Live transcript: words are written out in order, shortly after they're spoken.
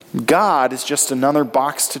God is just another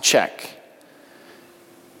box to check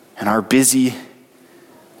in our busy,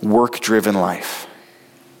 work-driven life.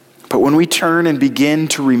 But when we turn and begin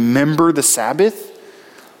to remember the Sabbath,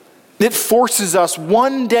 it forces us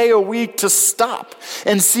one day a week to stop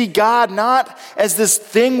and see God not as this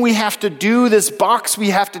thing we have to do, this box we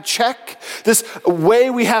have to check, this way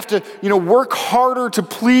we have to, work harder to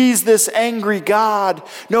please this angry God.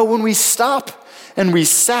 No, when we stop and we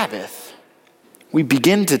Sabbath, we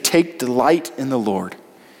begin to take delight in the Lord.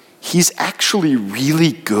 He's actually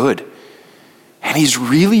really good, and He's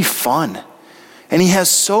really fun. And He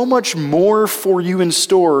has so much more for you in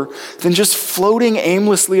store than just floating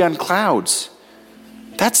aimlessly on clouds.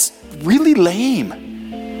 That's really lame.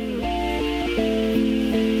 And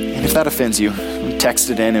if that offends you, text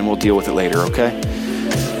it in and we'll deal with it later, okay?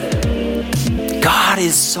 God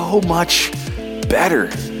is so much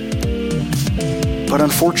better. But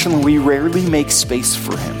unfortunately, we rarely make space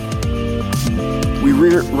for Him. We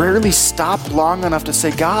rarely stop long enough to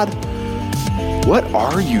say, God, what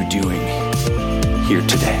are you doing here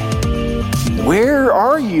today? Where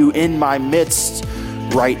are you in my midst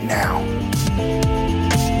right now?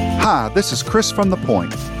 Hi, this is Chris from The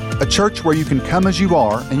Point, a church where you can come as you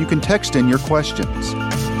are and you can text in your questions.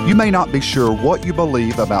 You may not be sure what you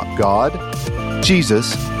believe about God,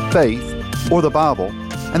 Jesus, faith, or the Bible,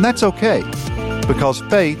 and that's okay, because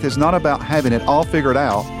faith is not about having it all figured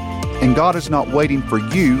out, and God is not waiting for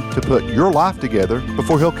you to put your life together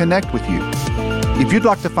before He'll connect with you. If you'd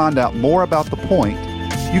like to find out more about The Point,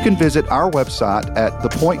 you can visit our website at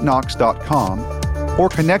thepointknox.com or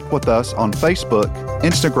connect with us on Facebook,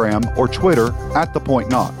 Instagram, or Twitter at The Point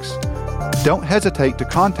Knox. Don't hesitate to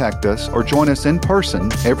contact us or join us in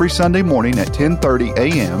person every Sunday morning at 10:30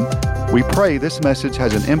 a.m. We pray this message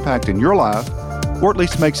has an impact in your life, or at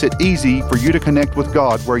least makes it easy for you to connect with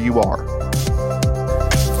God where you are.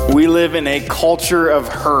 We live in a culture of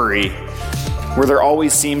hurry, where there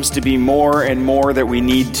always seems to be more and more that we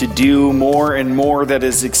need to do, more and more that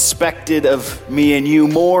is expected of me and you,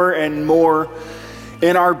 more and more.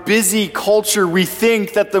 In our busy culture, we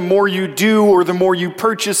think that the more you do, or the more you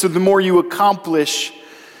purchase, or the more you accomplish,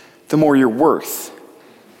 the more you're worth.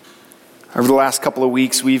 Over the last couple of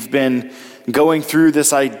weeks, we've been going through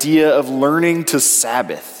this idea of learning to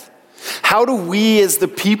Sabbath. How do we as the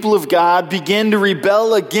people of God begin to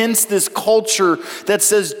rebel against this culture that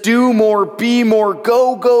says do more, be more,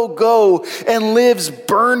 go, go, go, and lives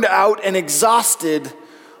burned out and exhausted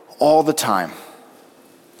all the time?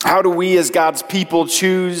 How do we as God's people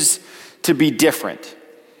choose to be different?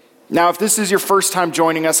 Now, if this is your first time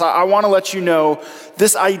joining us, I want to let you know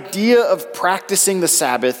this idea of practicing the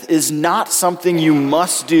Sabbath is not something you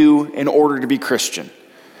must do in order to be Christian.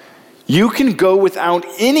 You can go without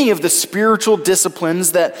any of the spiritual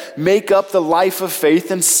disciplines that make up the life of faith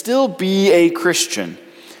and still be a Christian.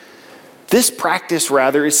 This practice,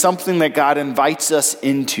 rather, is something that God invites us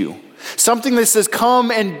into. Something that says, come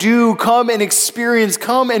and do, come and experience,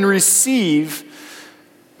 come and receive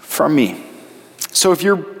from me. So if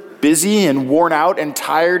you're busy and worn out and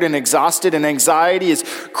tired and exhausted and anxiety is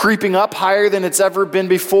creeping up higher than it's ever been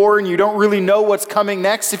before and you don't really know what's coming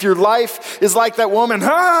next, if your life is like that woman,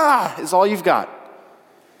 is all you've got,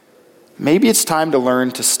 maybe it's time to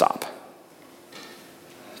learn to stop,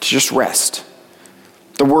 to just rest.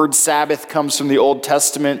 The word Sabbath comes from the Old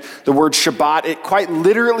Testament. The word Shabbat, it quite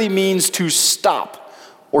literally means to stop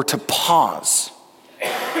or to pause.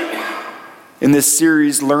 In this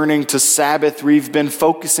series, Learning to Sabbath, we've been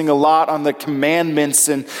focusing a lot on the commandments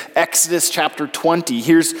in Exodus chapter 20.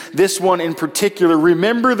 Here's this one in particular.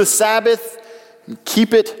 Remember the Sabbath and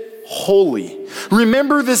keep it holy.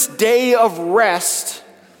 Remember this day of rest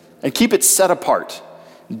and keep it set apart,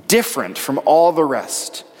 different from all the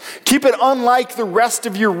rest. Keep it unlike the rest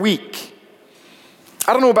of your week.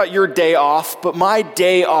 I don't know about your day off, but my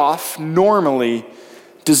day off normally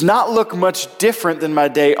does not look much different than my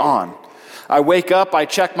day on. I wake up, I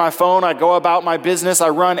check my phone, I go about my business, I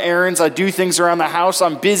run errands, I do things around the house,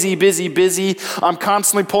 I'm busy. I'm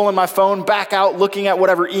constantly pulling my phone back out, looking at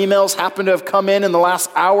whatever emails happen to have come in the last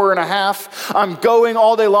hour and a half. I'm going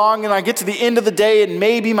all day long, and I get to the end of the day, and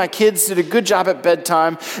maybe my kids did a good job at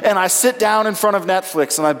bedtime, and I sit down in front of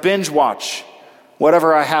Netflix, and I binge watch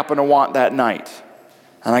whatever I happen to want that night.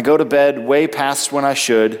 And I go to bed way past when I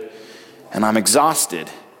should, and I'm exhausted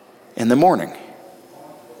in the morning.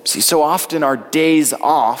 See, so often our days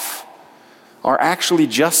off are actually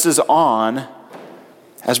just as on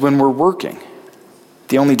as when we're working.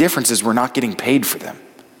 The only difference is we're not getting paid for them.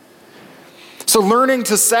 So learning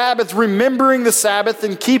to Sabbath, remembering the Sabbath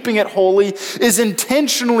and keeping it holy is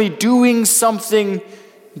intentionally doing something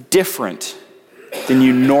different than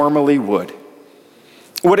you normally would.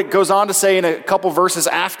 What it goes on to say in a couple verses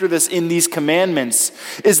after this in these commandments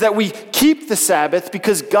is that we keep the Sabbath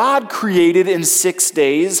because God created in 6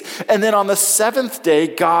 days, and then on the seventh day,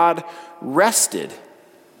 God rested.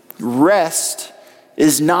 Rest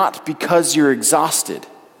is not because you're exhausted.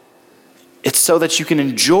 It's so that you can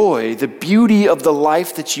enjoy the beauty of the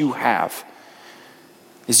life that you have.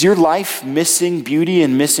 Is your life missing beauty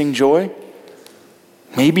and missing joy?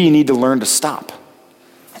 Maybe you need to learn to stop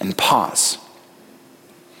and pause.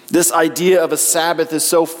 This idea of a Sabbath is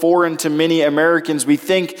so foreign to many Americans. We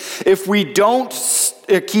think if we don't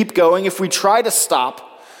keep going, if we try to stop,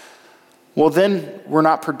 well, then we're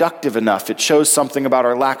not productive enough. It shows something about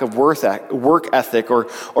our lack of work ethic or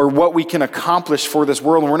what we can accomplish for this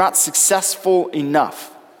world, and we're not successful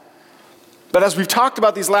enough. But as we've talked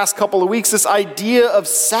about these last couple of weeks, this idea of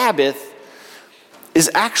Sabbath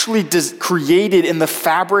is actually created in the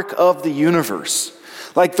fabric of the universe.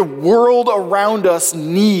 Like the world around us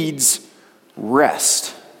needs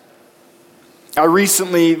rest. I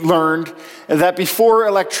recently learned that before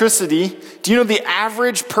electricity, do you know the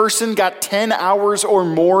average person got 10 hours or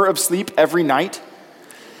more of sleep every night?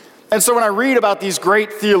 And so when I read about these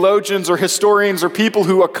great theologians or historians or people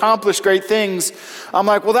who accomplish great things, I'm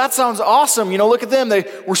like, well, that sounds awesome. You know, look at them. They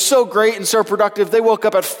were so great and so productive. They woke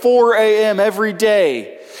up at 4 a.m. every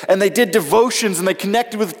day. And they did devotions and they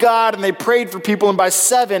connected with God and they prayed for people. And by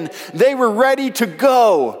 7, they were ready to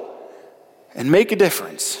go and make a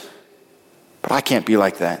difference. But I can't be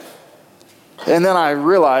like that. And then I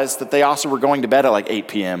realized that they also were going to bed at like 8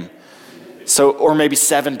 p.m. Or maybe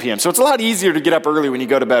 7 p.m. So it's a lot easier to get up early when you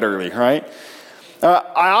go to bed early, right?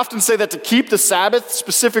 I often say that to keep the Sabbath,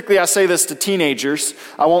 specifically I say this to teenagers.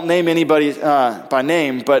 I won't name anybody by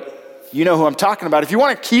name, but you know who I'm talking about. If you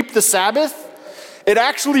want to keep the Sabbath, it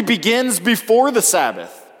actually begins before the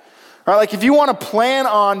Sabbath. Right? Like if you want to plan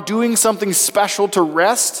on doing something special to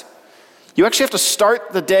rest, you actually have to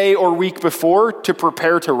start the day or week before to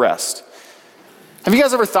prepare to rest. Have you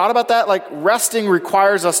guys ever thought about that? Like resting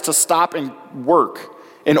requires us to stop and work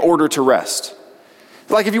in order to rest.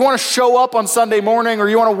 Like if you want to show up on Sunday morning or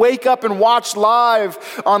you want to wake up and watch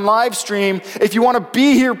live on live stream, if you want to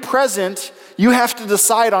be here present, you have to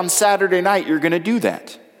decide on Saturday night you're going to do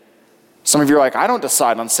that. Some of you are like, I don't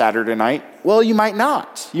decide on Saturday night. Well, you might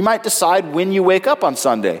not. You might decide when you wake up on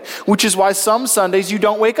Sunday, which is why some Sundays you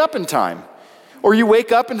don't wake up in time. Or you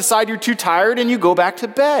wake up and decide you're too tired and you go back to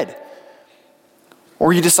bed.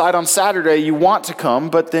 Or you decide on Saturday you want to come,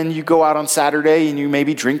 but then you go out on Saturday and you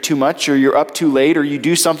maybe drink too much or you're up too late or you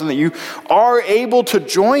do something that you are able to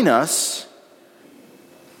join us,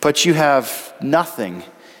 but you have nothing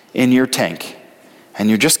in your tank and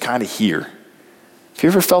you're just kind of here. Have you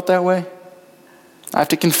ever felt that way? I have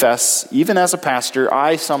to confess, even as a pastor,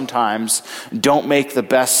 I sometimes don't make the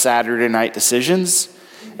best Saturday night decisions.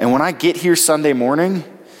 And when I get here Sunday morning,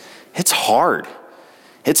 it's hard.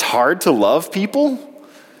 It's hard to love people.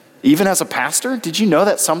 Even as a pastor, did you know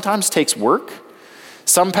that sometimes takes work?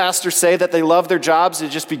 Some pastors say that they love their jobs.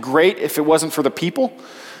 It'd just be great if it wasn't for the people.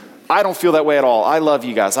 I don't feel that way at all. I love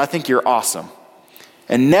you guys. I think you're awesome.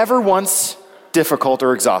 And never once difficult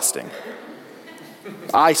or exhausting.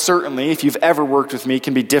 I certainly, if you've ever worked with me,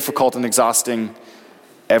 can be difficult and exhausting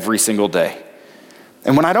every single day.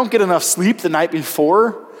 And when I don't get enough sleep the night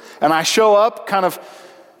before, and I show up kind of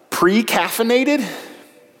pre-caffeinated,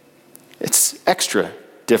 it's extra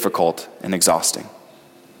difficult and exhausting.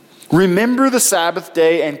 Remember the Sabbath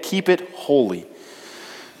day and keep it holy.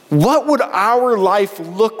 What would our life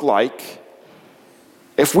look like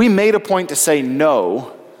if we made a point to say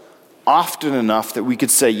no often enough that we could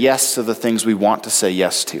say yes to the things we want to say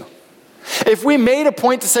yes to? If we made a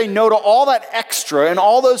point to say no to all that extra and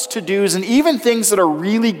all those to-dos and even things that are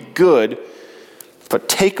really good, but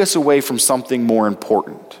take us away from something more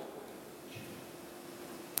important,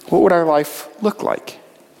 what would our life look like?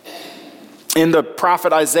 In the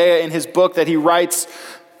prophet Isaiah, in his book that he writes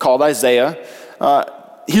called Isaiah,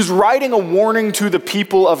 he's writing a warning to the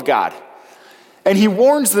people of God. And he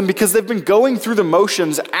warns them because they've been going through the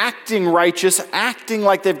motions, acting righteous, acting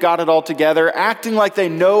like they've got it all together, acting like they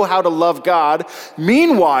know how to love God.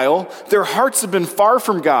 Meanwhile, their hearts have been far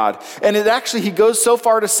from God. And he goes so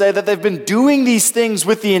far to say that they've been doing these things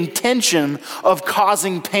with the intention of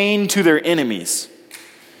causing pain to their enemies.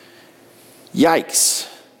 Yikes.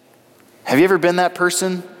 Have you ever been that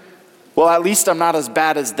person? Well, at least I'm not as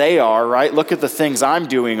bad as they are, right? Look at the things I'm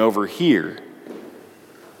doing over here.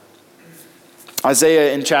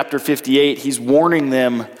 Isaiah in chapter 58, he's warning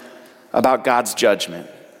them about God's judgment.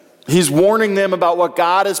 He's warning them about what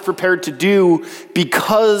God is prepared to do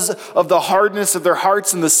because of the hardness of their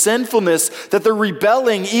hearts and the sinfulness that they're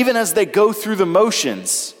rebelling even as they go through the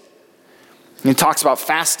motions. And he talks about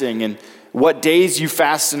fasting and what days you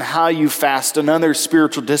fast and how you fast, another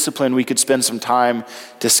spiritual discipline we could spend some time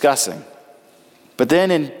discussing. But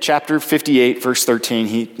then in chapter 58, verse 13,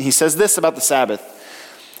 he says this about the Sabbath.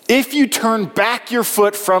 If you turn back your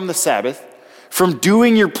foot from the Sabbath, from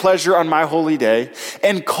doing your pleasure on my holy day,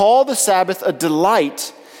 and call the Sabbath a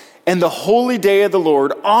delight and the holy day of the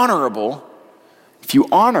Lord honorable, if you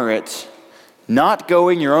honor it, not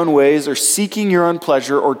going your own ways or seeking your own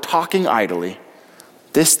pleasure or talking idly,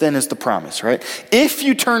 this then is the promise, right? If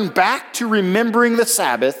you turn back to remembering the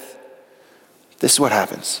Sabbath, this is what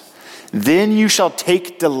happens. Then you shall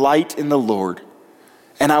take delight in the Lord,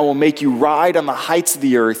 and I will make you ride on the heights of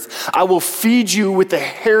the earth. I will feed you with the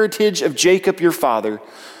heritage of Jacob your father,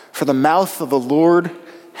 for the mouth of the Lord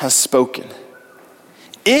has spoken.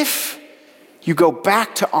 If you go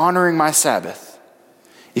back to honoring my Sabbath,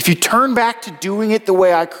 if you turn back to doing it the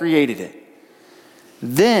way I created it,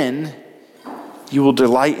 then you will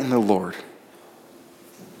delight in the Lord.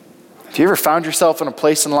 Have you ever found yourself in a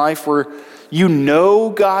place in life where you know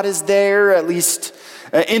God is there, at least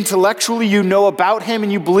intellectually you know about him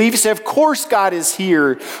and you believe, you say, of course God is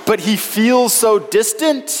here, but he feels so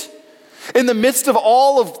distant in the midst of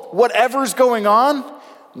all of whatever's going on?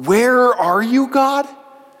 Where are you, God?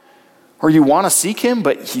 Or you want to seek him,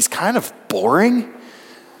 but he's kind of boring?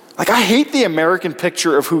 Like, I hate the American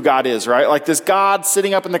picture of who God is, right? Like this God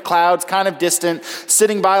sitting up in the clouds, kind of distant,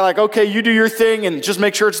 sitting by like, okay, you do your thing and just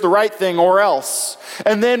make sure it's the right thing or else.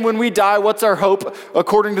 And then when we die, what's our hope?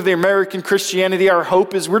 According to the American Christianity, our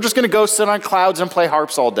hope is we're just going to go sit on clouds and play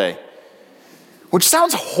harps all day. Which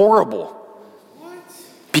sounds horrible.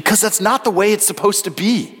 Because that's not the way it's supposed to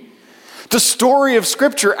be. The story of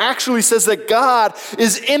Scripture actually says that God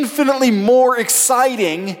is infinitely more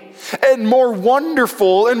exciting and more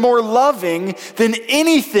wonderful and more loving than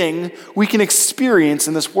anything we can experience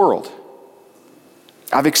in this world.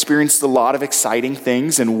 I've experienced a lot of exciting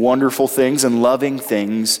things and wonderful things and loving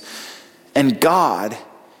things, and God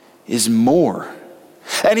is more.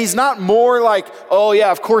 And he's not more like, oh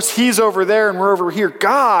yeah, of course he's over there and we're over here.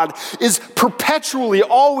 God is perpetually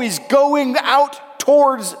always going out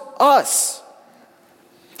towards us.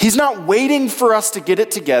 He's not waiting for us to get it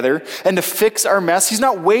together and to fix our mess. He's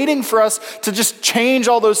not waiting for us to just change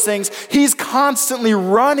all those things. He's constantly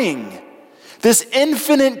running. This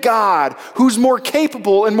infinite God who's more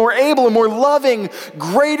capable and more able and more loving,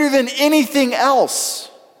 greater than anything else,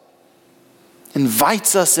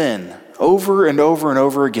 invites us in over and over and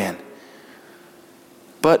over again.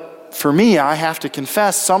 But for me, I have to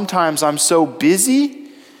confess, sometimes I'm so busy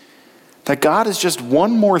that God is just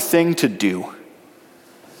one more thing to do.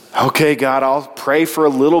 Okay, God, I'll pray for a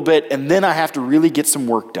little bit and then I have to really get some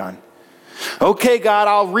work done. Okay, God,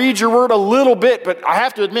 I'll read your word a little bit, but I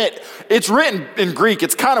have to admit, it's written in Greek.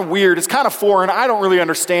 It's kind of weird. It's kind of foreign. I don't really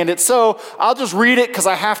understand it. So I'll just read it because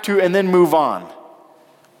I have to and then move on.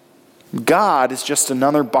 God is just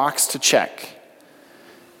another box to check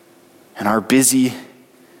in our busy,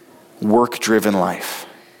 work-driven life.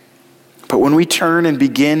 But when we turn and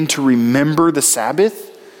begin to remember the Sabbath,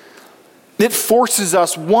 it forces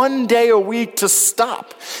us one day a week to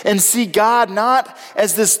stop and see God not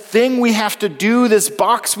as this thing we have to do, this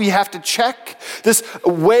box we have to check, this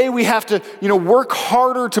way we have to, work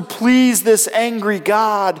harder to please this angry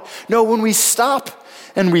God. No, when we stop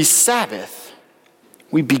and we Sabbath,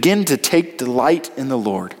 we begin to take delight in the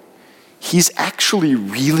Lord. He's actually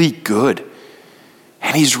really good,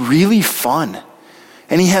 and he's really fun.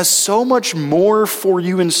 And he has so much more for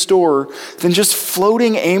you in store than just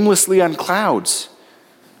floating aimlessly on clouds.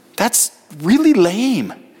 That's really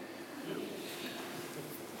lame.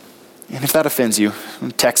 And if that offends you,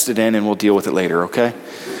 text it in and we'll deal with it later, okay?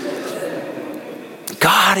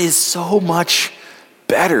 God is so much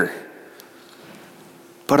better.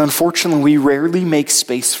 But unfortunately, we rarely make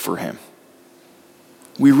space for him.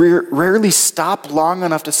 We rarely stop long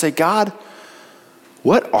enough to say, God,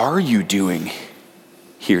 what are you doing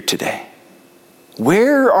here today?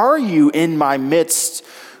 Where are you in my midst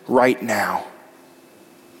right now?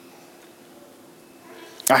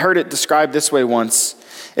 I heard it described this way once.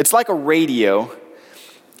 It's like a radio.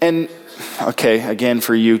 And, okay, again,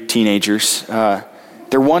 for you teenagers, there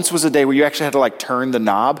once was a day where you actually had to turn the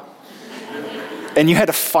knob and you had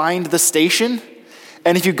to find the station.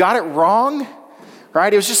 And if you got it wrong,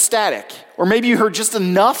 right, it was just static. Or maybe you heard just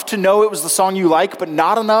enough to know it was the song you like, but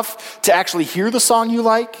not enough to actually hear the song you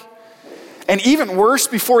like. And even worse,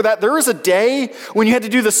 before that, there was a day when you had to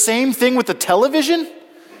do the same thing with the television.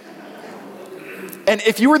 And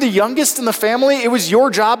if you were the youngest in the family, it was your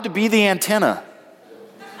job to be the antenna,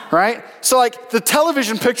 right? So like the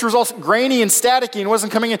television picture was all grainy and staticky and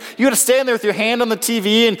wasn't coming in. You had to stand there with your hand on the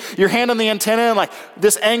TV and your hand on the antenna in like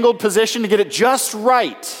this angled position to get it just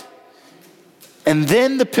right. And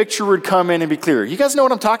then the picture would come in and be clear. You guys know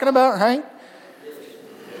what I'm talking about, right?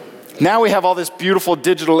 Now we have all this beautiful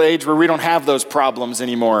digital age where we don't have those problems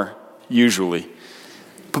anymore, usually.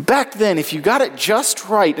 But back then, if you got it just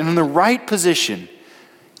right and in the right position,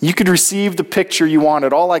 you could receive the picture you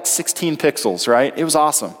wanted, all like 16 pixels, right? It was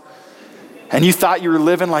awesome. And you thought you were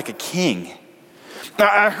living like a king. Now,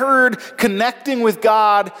 I heard connecting with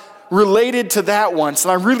God related to that once,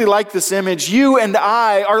 and I really like this image. You and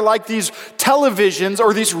I are like these televisions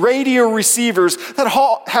or these radio receivers that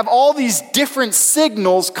have all these different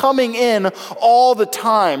signals coming in all the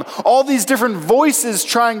time. All these different voices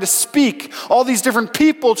trying to speak. All these different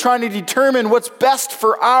people trying to determine what's best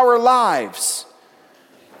for our lives.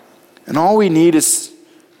 And all we need is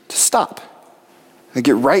to stop and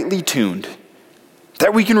get rightly tuned.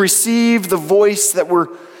 That we can receive the voice that we're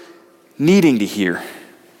needing to hear.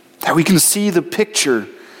 That we can see the picture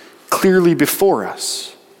clearly before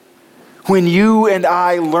us. When you and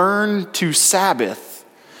I learn to Sabbath,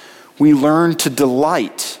 we learn to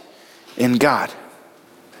delight in God.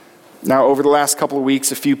 Now, over the last couple of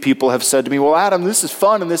weeks, a few people have said to me, well, Adam, this is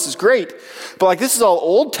fun and this is great. But like this is all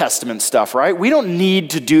Old Testament stuff, right? We don't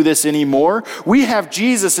need to do this anymore. We have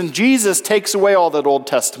Jesus, and Jesus takes away all that Old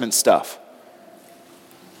Testament stuff.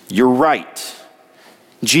 You're right.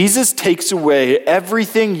 Jesus takes away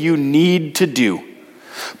everything you need to do.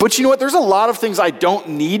 But you know what? There's a lot of things I don't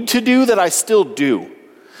need to do that I still do.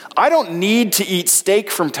 I don't need to eat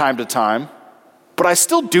steak from time to time, but I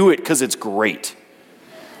still do it because it's great.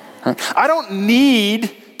 I don't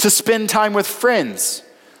need to spend time with friends,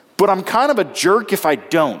 but I'm kind of a jerk if I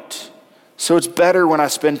don't. So it's better when I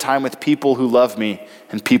spend time with people who love me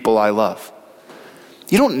and people I love.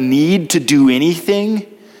 You don't need to do anything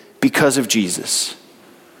because of Jesus.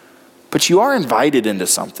 But you are invited into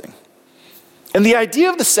something. And the idea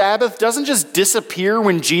of the Sabbath doesn't just disappear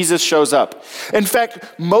when Jesus shows up. In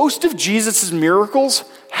fact, most of Jesus' miracles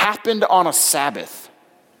happened on a Sabbath.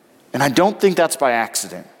 And I don't think that's by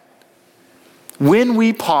accident. When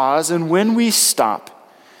we pause and when we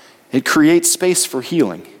stop, it creates space for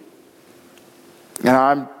healing. And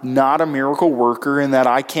I'm not a miracle worker in that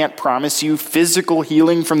I can't promise you physical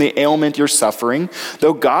healing from the ailment you're suffering,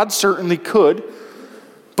 though God certainly could.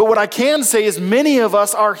 But what I can say is many of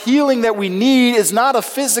us, our healing that we need is not a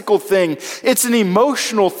physical thing. It's an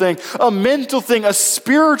emotional thing, a mental thing, a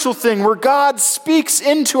spiritual thing where God speaks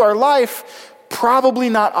into our life, probably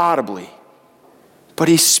not audibly. But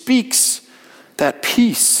he speaks that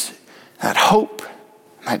peace, that hope,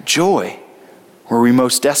 that joy where we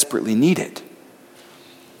most desperately need it.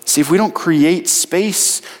 See, if we don't create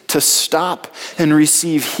space to stop and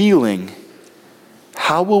receive healing,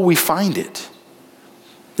 how will we find it?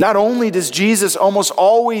 Not only does Jesus almost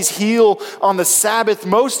always heal on the Sabbath,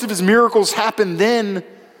 most of his miracles happen then.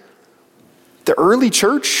 The early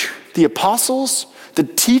church, the apostles, the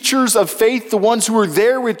teachers of faith, the ones who were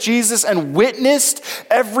there with Jesus and witnessed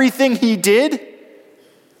everything he did,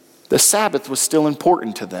 the Sabbath was still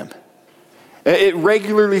important to them. It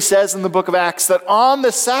regularly says in the book of Acts that on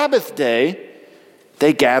the Sabbath day,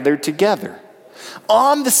 they gathered together.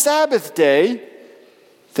 On the Sabbath day,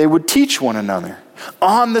 they would teach one another.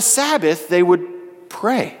 On the Sabbath, they would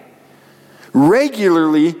pray.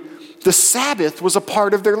 Regularly, the Sabbath was a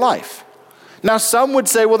part of their life. Now, some would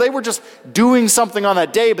say, well, they were just doing something on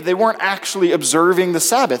that day, but they weren't actually observing the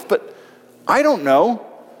Sabbath. But I don't know.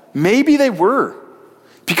 Maybe they were.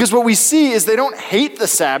 Because what we see is they don't hate the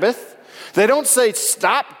Sabbath. They don't say,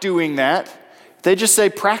 stop doing that. They just say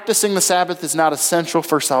practicing the Sabbath is not essential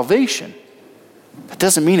for salvation. That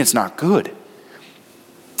doesn't mean it's not good.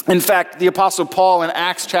 In fact, the Apostle Paul in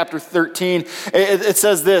Acts chapter 13, it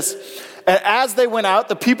says this, as they went out,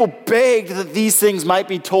 the people begged that these things might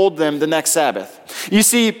be told them the next Sabbath. You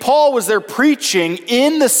see, Paul was there preaching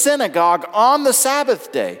in the synagogue on the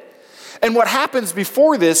Sabbath day. And what happens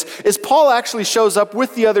before this is Paul actually shows up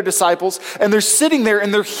with the other disciples, and they're sitting there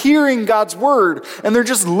and they're hearing God's word, and they're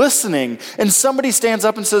just listening. And somebody stands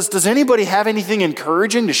up and says, does anybody have anything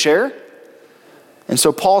encouraging to share? And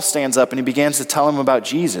so Paul stands up and he begins to tell them about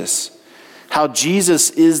Jesus, how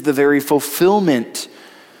Jesus is the very fulfillment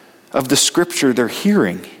of the scripture they're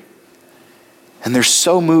hearing. And they're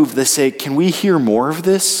so moved, they say, can we hear more of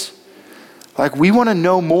this? Like, we want to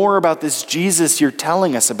know more about this Jesus you're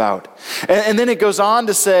telling us about. And then it goes on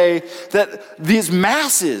to say that these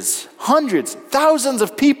masses, hundreds, thousands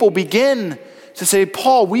of people begin to say,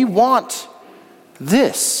 Paul, we want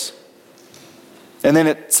this. And then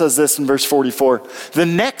it says this in verse 44. The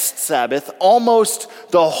next Sabbath, almost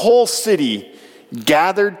the whole city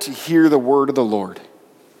gathered to hear the word of the Lord.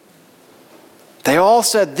 They all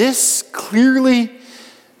said, this clearly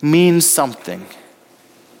means something.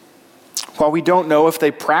 While we don't know if they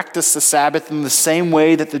practiced the Sabbath in the same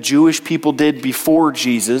way that the Jewish people did before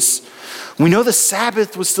Jesus, we know the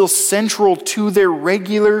Sabbath was still central to their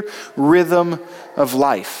regular rhythm of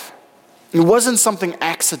life. It wasn't something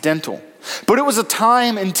accidental, but it was a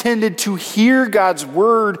time intended to hear God's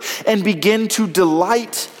word and begin to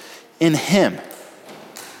delight in Him.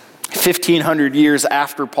 1,500 years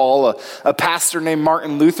after Paul, a pastor named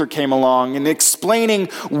Martin Luther came along and explaining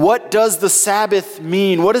what does the Sabbath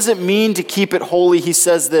mean? What does it mean to keep it holy? He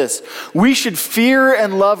says this: we should fear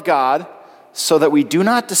and love God so that we do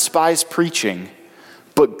not despise preaching,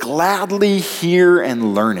 but gladly hear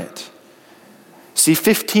and learn it. See,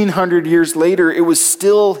 1,500 years later, it was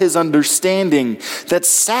still his understanding that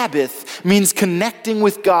Sabbath means connecting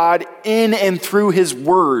with God in and through His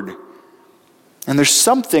word. And there's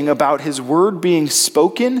something about His word being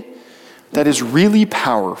spoken that is really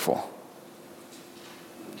powerful.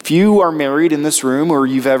 If you are married in this room, or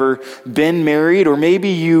you've ever been married, or maybe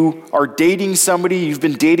you are dating somebody you've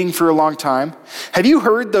been dating for a long time, have you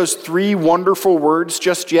heard those 3 wonderful words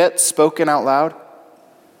just yet spoken out loud?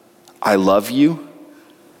 I love you.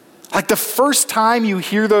 Like the first time you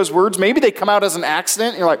hear those words, maybe they come out as an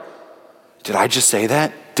accident, and you're like, did I just say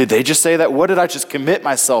that? Did they just say that? What did I just commit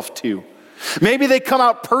myself to? Maybe they come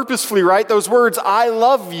out purposefully, right? Those words, I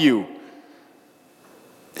love you.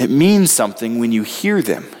 It means something when you hear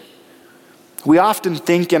them. We often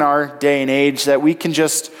think in our day and age that we can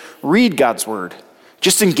just read God's word,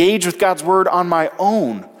 just engage with God's word on my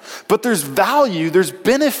own. But there's value, there's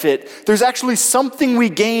benefit, there's actually something we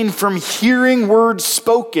gain from hearing words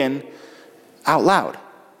spoken out loud.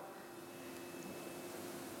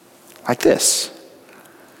 Like this.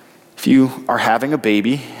 If you are having a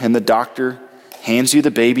baby and the doctor hands you the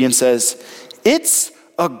baby and says, it's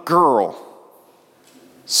a girl,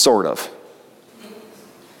 sort of.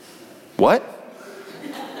 What?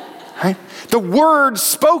 Right? The word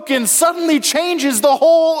spoken suddenly changes the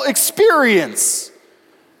whole experience.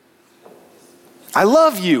 I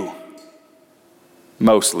love you.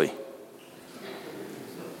 Mostly.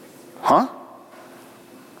 Huh?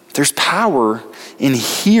 There's power in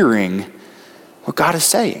hearing what God is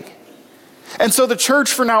saying. And so the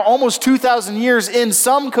church for now almost 2,000 years in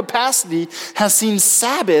some capacity has seen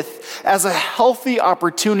Sabbath as a healthy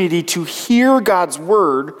opportunity to hear God's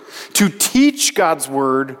word, to teach God's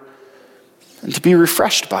word, and to be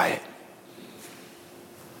refreshed by it.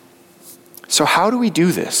 So how do we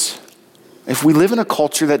do this? If we live in a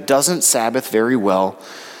culture that doesn't Sabbath very well,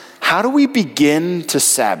 how do we begin to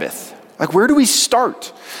Sabbath? Like, where do we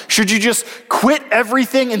start? Should you just quit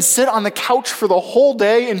everything and sit on the couch for the whole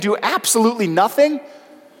day and do absolutely nothing?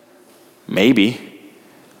 Maybe.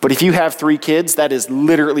 But if you have 3 kids, that is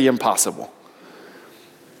literally impossible.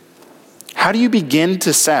 How do you begin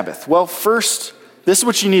to Sabbath? Well, first, this is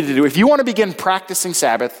what you need to do. If you want to begin practicing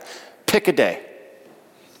Sabbath, pick a day.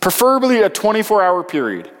 Preferably a 24-hour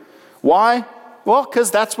period. Why? Well,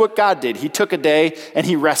 because that's what God did. He took a day and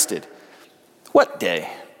He rested. What day?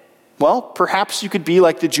 Well, perhaps you could be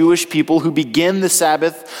like the Jewish people who begin the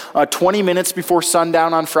Sabbath 20 minutes before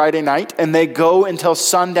sundown on Friday night, and they go until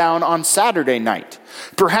sundown on Saturday night.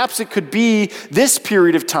 Perhaps it could be this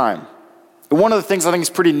period of time. One of the things I think is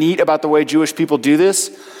pretty neat about the way Jewish people do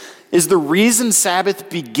this is the reason Sabbath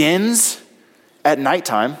begins at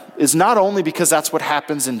nighttime is not only because that's what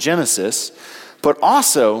happens in Genesis, but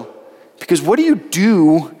also because what do you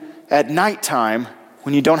do at nighttime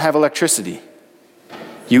when you don't have electricity?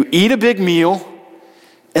 You eat a big meal,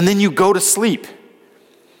 and then you go to sleep.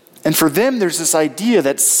 And for them, there's this idea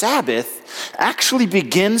that Sabbath actually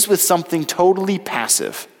begins with something totally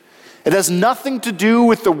passive. It has nothing to do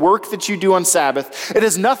with the work that you do on Sabbath. It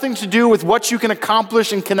has nothing to do with what you can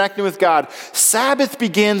accomplish in connecting with God. Sabbath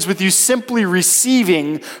begins with you simply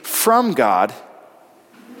receiving from God,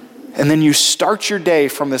 and then you start your day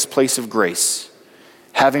from this place of grace,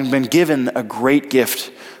 having been given a great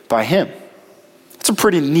gift by Him. It's a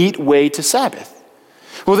pretty neat way to Sabbath.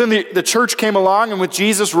 Well, then the church came along, and with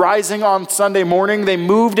Jesus rising on Sunday morning, they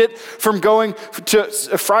moved it from going to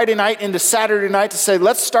Friday night into Saturday night to say,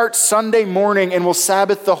 let's start Sunday morning and we'll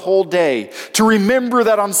Sabbath the whole day. To remember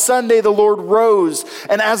that on Sunday the Lord rose,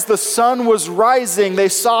 and as the sun was rising, they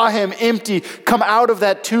saw Him empty come out of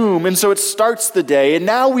that tomb. And so it starts the day, and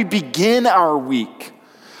now we begin our week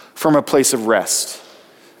from a place of rest,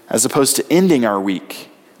 as opposed to ending our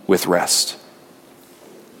week with rest.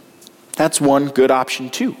 That's one good option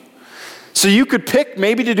too. So you could pick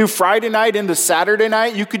maybe to do Friday night into Saturday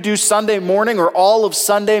night. You could do Sunday morning or all of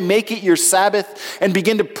Sunday. Make it your Sabbath and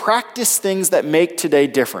begin to practice things that make today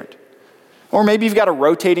different. Or maybe you've got a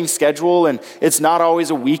rotating schedule and it's not always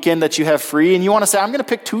a weekend that you have free and you want to say, I'm going to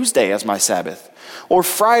pick Tuesday as my Sabbath. Or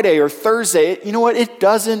Friday or Thursday. You know what? It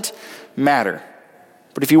doesn't matter.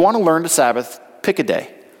 But if you want to learn to Sabbath, pick a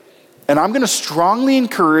day. And I'm going to strongly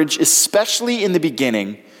encourage, especially in the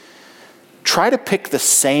beginning, try to pick the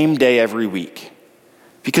same day every week.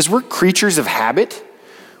 Because we're creatures of habit.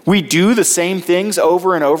 We do the same things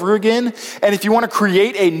over and over again. And if you want to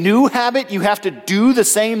create a new habit, you have to do the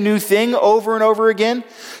same new thing over and over again.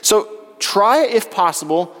 So try, if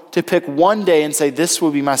possible, to pick one day and say, this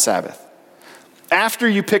will be my Sabbath. After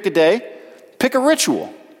you pick a day, pick a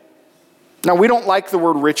ritual. Now, we don't like the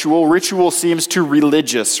word ritual. Ritual seems too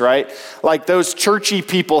religious, right? Like those churchy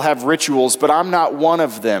people have rituals, but I'm not one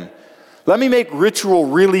of them. Let me make ritual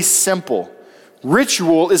really simple.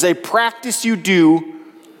 Ritual is a practice you do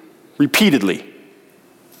repeatedly.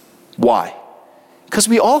 Why? Because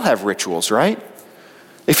we all have rituals, right?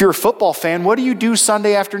 If you're a football fan, what do you do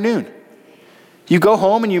Sunday afternoon? You go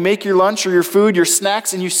home and you make your lunch or your food, your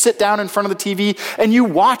snacks, and you sit down in front of the TV and you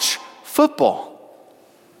watch football.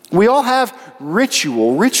 We all have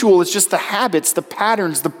ritual. Ritual is just the habits, the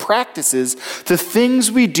patterns, the practices, the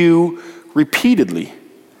things we do repeatedly.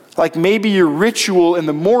 Like maybe your ritual in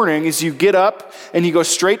the morning is you get up and you go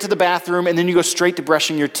straight to the bathroom and then you go straight to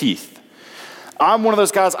brushing your teeth. I'm one of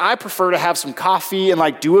those guys, I prefer to have some coffee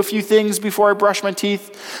and do a few things before I brush my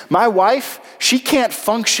teeth. My wife, she can't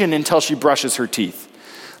function until she brushes her teeth.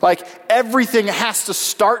 Everything has to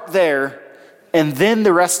start there and then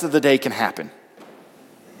the rest of the day can happen.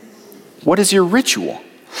 What is your ritual?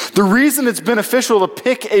 The reason it's beneficial to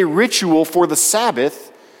pick a ritual for the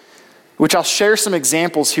Sabbath, which I'll share some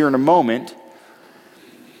examples here in a moment,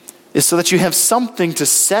 is so that you have something to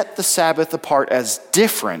set the Sabbath apart as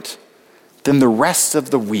different than the rest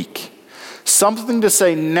of the week. Something to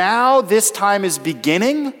say, now this time is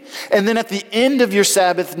beginning, and then at the end of your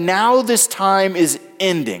Sabbath, now this time is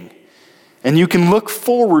ending. And you can look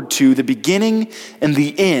forward to the beginning and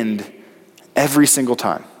the end every single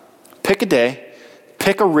time. Pick a day,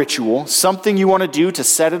 pick a ritual, something you want to do to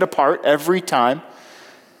set it apart every time.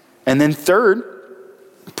 And then third,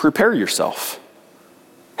 prepare yourself.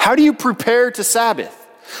 How do you prepare to Sabbath?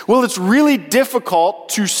 Well, it's really difficult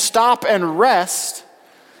to stop and rest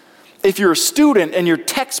if you're a student and your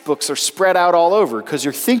textbooks are spread out all over because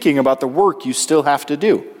you're thinking about the work you still have to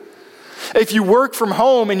do. If you work from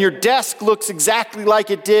home and your desk looks exactly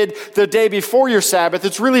like it did the day before your Sabbath,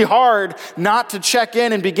 it's really hard not to check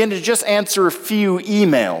in and begin to just answer a few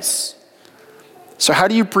emails. So how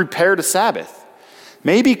do you prepare to Sabbath?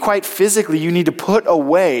 Maybe quite physically you need to put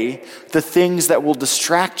away the things that will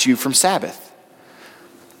distract you from Sabbath.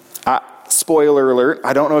 Spoiler alert,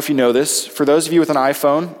 I don't know if you know this. For those of you with an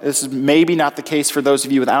iPhone, this is maybe not the case for those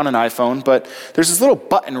of you without an iPhone, but there's this little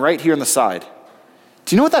button right here on the side.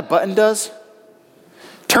 Do you know what that button does?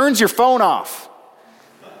 Turns your phone off.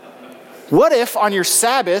 What if on your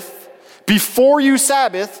Sabbath, before you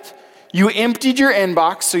Sabbathed, you emptied your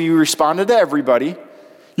inbox so you responded to everybody,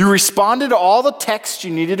 you responded to all the texts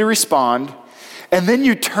you needed to respond, and then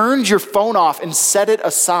you turned your phone off and set it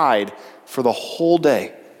aside for the whole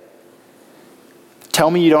day? Tell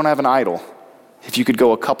me you don't have an idol if you could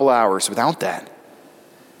go a couple hours without that.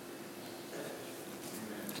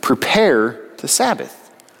 Prepare to Sabbath.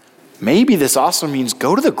 Maybe this also means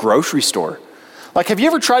go to the grocery store. Have you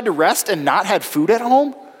ever tried to rest and not had food at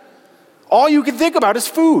home? All you can think about is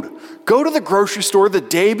food. Go to the grocery store the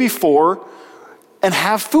day before and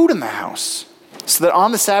have food in the house so that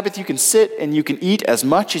on the Sabbath you can sit and you can eat as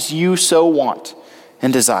much as you so want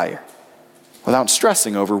and desire without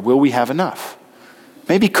stressing over, will we have enough?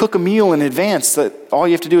 Maybe cook a meal in advance that all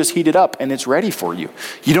you have to do is heat it up and it's ready for you.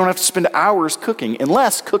 You don't have to spend hours cooking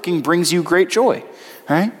unless cooking brings you great joy,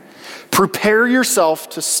 right? Prepare yourself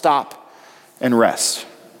to stop and rest.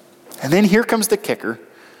 And then here comes the kicker.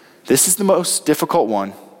 This is the most difficult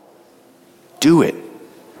one. Do it.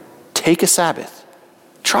 Take a Sabbath.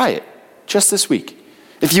 Try it just this week.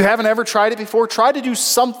 If you haven't ever tried it before, try to do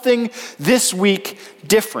something this week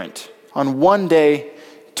different on one day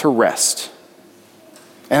to rest.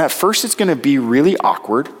 And at first it's going to be really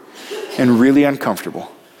awkward and really uncomfortable.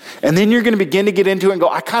 And then you're going to begin to get into it and go,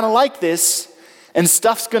 I kind of like this. And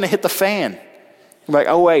stuff's going to hit the fan. You're like,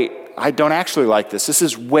 oh wait, I don't actually like this. This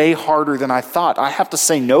is way harder than I thought. I have to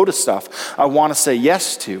say no to stuff I want to say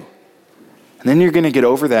yes to. And then you're going to get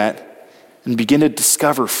over that and begin to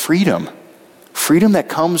discover freedom. Freedom that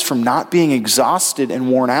comes from not being exhausted and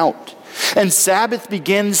worn out. And Sabbath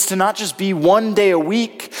begins to not just be one day a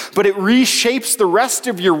week, but it reshapes the rest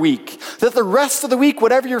of your week. That the rest of the week,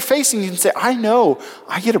 whatever you're facing, you can say, I know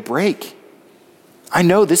I get a break. I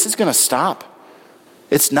know this is going to stop.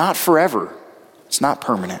 It's not forever. It's not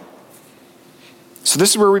permanent. So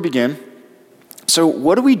this is where we begin. So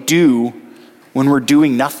what do we do when we're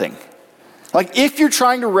doing nothing? Like if you're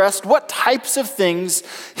trying to rest, what types of things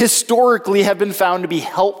historically have been found to be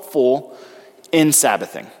helpful in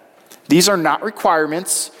Sabbathing? These are not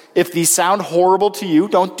requirements. If these sound horrible to you,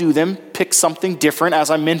 don't do them. Pick something different.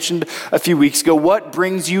 As I mentioned a few weeks ago, what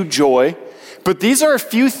brings you joy? But these are a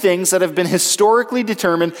few things that have been historically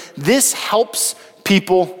determined. This helps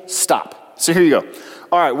people stop. So here you go.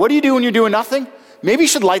 All right, what do you do when you're doing nothing? Maybe you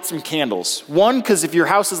should light some candles. One, because if your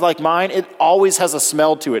house is like mine, it always has a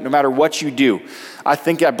smell to it, no matter what you do. I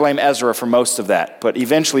think I blame Ezra for most of that, but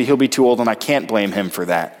eventually he'll be too old and I can't blame him for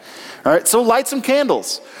that. All right, so light some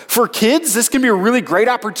candles. For kids, this can be a really great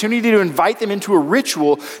opportunity to invite them into a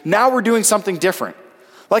ritual. Now we're doing something different.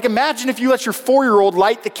 Like imagine if you let your 4-year-old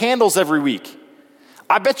light the candles every week.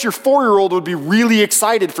 I bet your 4-year-old would be really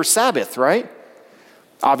excited for Sabbath, right?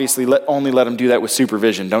 Obviously, only let them do that with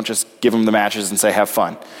supervision. Don't just give them the matches and say, have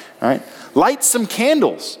fun. All right? Light some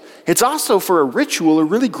candles. It's also, for a ritual, a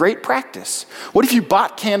really great practice. What if you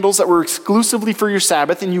bought candles that were exclusively for your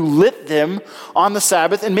Sabbath and you lit them on the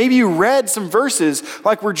Sabbath, and maybe you read some verses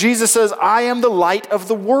like where Jesus says, I am the light of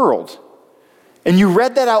the world. And you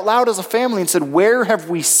read that out loud as a family and said, where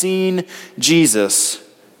have we seen Jesus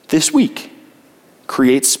this week?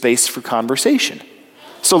 Create space for conversation.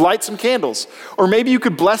 So light some candles. Or maybe you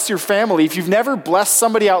could bless your family. If you've never blessed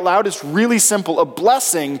somebody out loud, it's really simple. A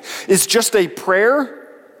blessing is just a prayer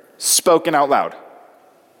spoken out loud.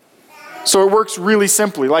 So it works really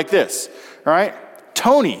simply like this, all right?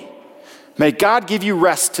 Tony, may God give you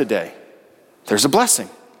rest today. There's a blessing.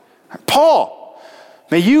 Paul,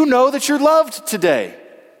 may you know that you're loved today.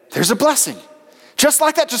 There's a blessing. Just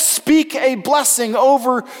like that, just speak a blessing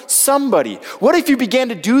over somebody. What if you began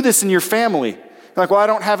to do this in your family? Like, well, I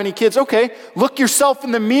don't have any kids. Okay, look yourself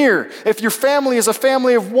in the mirror. If your family is a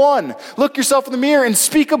family of one, look yourself in the mirror and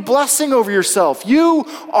speak a blessing over yourself. You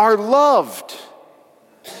are loved.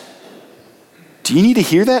 Do you need to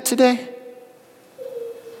hear that today?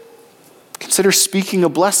 Consider speaking a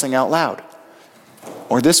blessing out loud.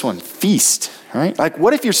 Or this one, feast, right? Like,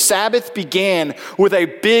 what if your Sabbath began with a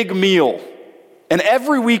big meal? And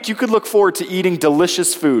every week you could look forward to eating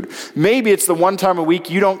delicious food. Maybe it's the one time a week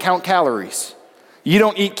you don't count calories. You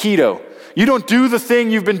don't eat keto. You don't do the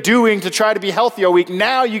thing you've been doing to try to be healthy all week.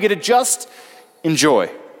 Now you get to just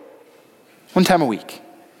enjoy. One time a week.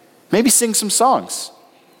 Maybe sing some songs.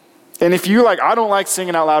 And if you're like, I don't like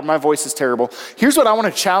singing out loud, my voice is terrible. Here's what I want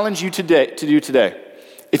to challenge you to do today.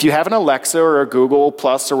 If you have an Alexa or a Google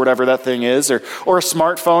Plus or whatever that thing is, or a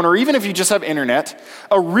smartphone, or even if you just have internet,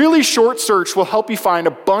 a really short search will help you find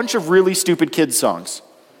a bunch of really stupid kids songs.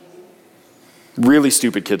 Really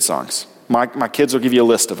stupid kids songs. My kids will give you a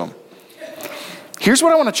list of them. Here's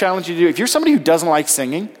what I want to challenge you to do. If you're somebody who doesn't like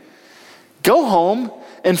singing, go home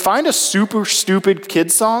and find a super stupid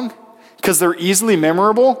kids song, because they're easily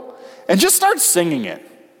memorable, and just start singing it.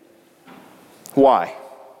 Why?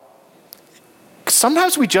 Because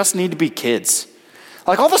sometimes we just need to be kids.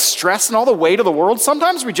 Like all the stress and all the weight of the world,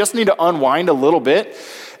 sometimes we just need to unwind a little bit.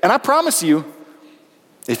 And I promise you,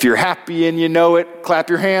 if you're happy and you know it, clap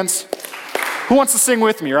your hands. Who wants to sing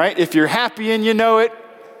with me, right? If you're happy and you know it.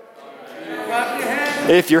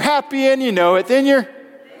 If you're happy and you know it, then you're.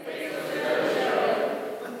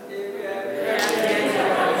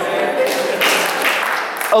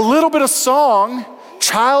 A little bit of song,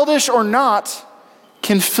 childish or not,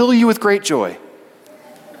 can fill you with great joy.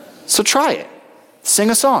 So try it. Sing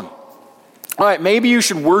a song. All right, maybe you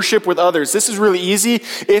should worship with others. This is really easy.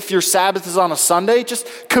 If your Sabbath is on a Sunday, just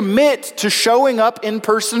commit to showing up in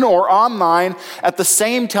person or online at the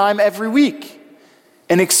same time every week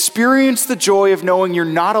and experience the joy of knowing you're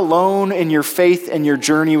not alone in your faith and your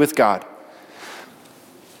journey with God.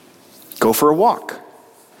 Go for a walk.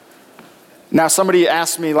 Now, somebody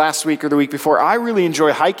asked me last week or the week before, I really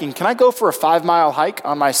enjoy hiking. Can I go for a 5-mile hike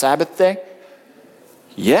on my Sabbath day?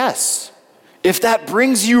 Yes. If that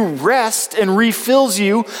brings you rest and refills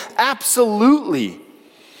you, absolutely.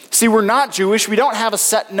 See, we're not Jewish. We don't have a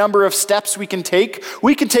set number of steps we can take.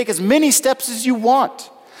 We can take as many steps as you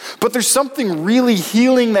want. But there's something really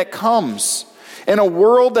healing that comes in a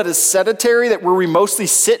world that is sedentary, that where we mostly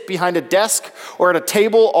sit behind a desk or at a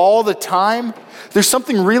table all the time. There's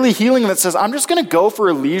something really healing that says, I'm just going to go for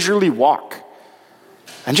a leisurely walk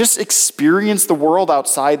and just experience the world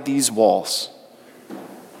outside these walls.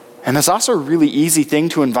 And it's also a really easy thing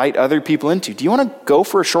to invite other people into. Do you want to go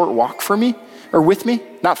for a short walk for me or with me?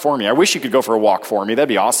 Not for me. I wish you could go for a walk for me. That'd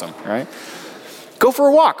be awesome, right? Go for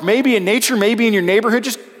a walk. Maybe in nature, maybe in your neighborhood.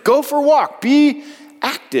 Just go for a walk. Be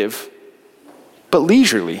active, but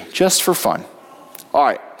leisurely, just for fun. All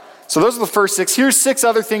right. So those are the first 6. Here's 6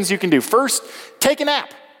 other things you can do. First, take a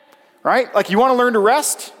nap, right? Like you want to learn to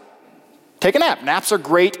rest? Take a nap. Naps are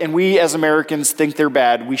great, and we as Americans think they're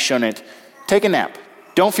bad. We shouldn't. Take a nap.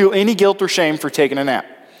 Don't feel any guilt or shame for taking a nap.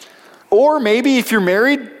 Or maybe if you're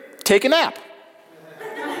married, take a nap.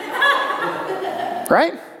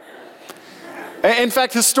 Right? In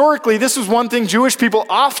fact, historically, this was one thing Jewish people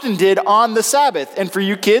often did on the Sabbath. And for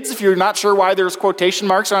you kids, if you're not sure why there's quotation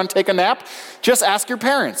marks on take a nap, just ask your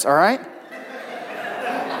parents, all right?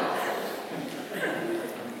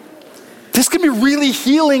 This can be really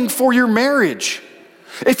healing for your marriage.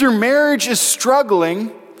 If your marriage is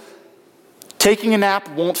struggling, taking a nap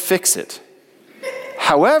won't fix it.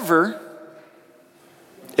 However,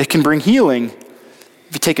 it can bring healing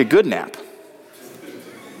if you take a good nap.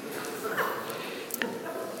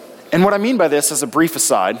 And what I mean by this, as a brief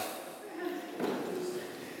aside,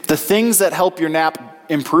 the things that help your nap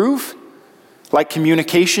improve, like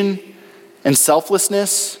communication and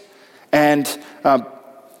selflessness and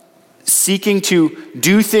seeking to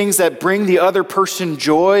do things that bring the other person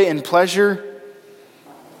joy and pleasure,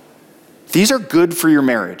 these are good for your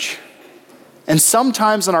marriage. And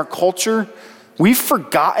sometimes in our culture, we've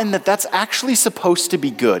forgotten that that's actually supposed to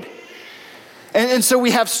be good. And so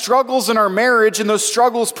we have struggles in our marriage, and those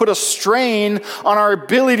struggles put a strain on our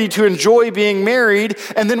ability to enjoy being married,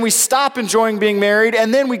 and then we stop enjoying being married,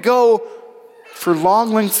 and then we go for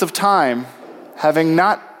long lengths of time having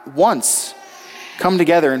not once come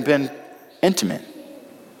together and been intimate.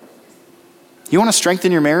 You want to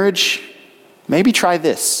strengthen your marriage? Maybe try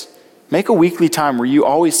this. Make a weekly time where you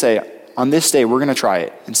always say, on this day, we're going to try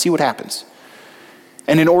it and see what happens.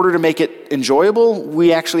 And in order to make it enjoyable,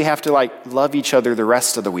 we actually have to love each other the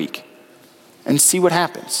rest of the week and see what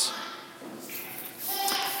happens.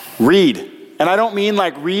 Read. And I don't mean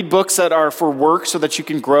read books that are for work so that you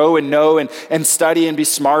can grow and know and study and be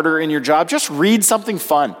smarter in your job. Just read something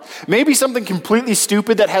fun. Maybe something completely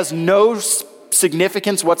stupid that has no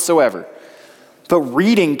significance whatsoever. But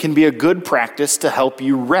reading can be a good practice to help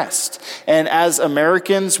you rest. And as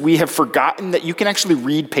Americans, we have forgotten that you can actually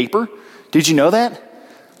read paper. Did you know that?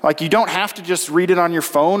 You don't have to just read it on your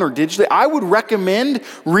phone or digitally. I would recommend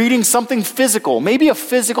reading something physical, maybe a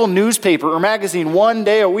physical newspaper or magazine one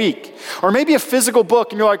day a week, or maybe a physical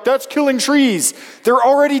book, and you're like, that's killing trees. They're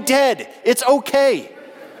already dead. It's okay,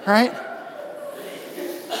 right?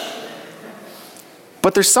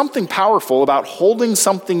 But there's something powerful about holding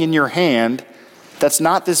something in your hand that's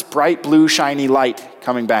not this bright blue shiny light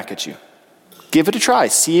coming back at you. Give it a try.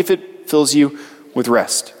 See if it fills you with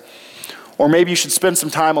rest. Or maybe you should spend some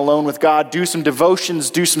time alone with God, do some devotions,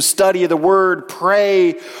 do some study of the Word,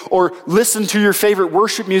 pray, or listen to your favorite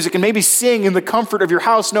worship music and maybe sing in the comfort of your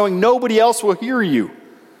house knowing nobody else will hear you.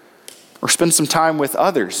 Or spend some time with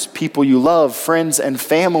others, people you love, friends and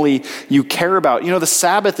family you care about. The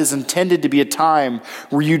Sabbath is intended to be a time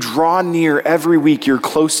where you draw near every week your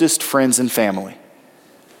closest friends and family.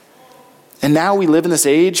 And now we live in this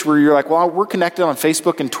age where you're we're connected on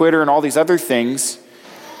Facebook and Twitter and all these other things,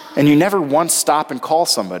 and you never once stop and call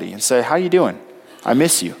somebody and say, how you doing? I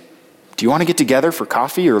miss you. Do you want to get together for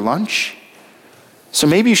coffee or lunch? So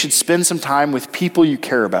maybe you should spend some time with people you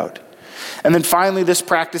care about. And then finally, this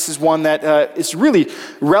practice is one that is really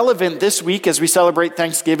relevant this week as we celebrate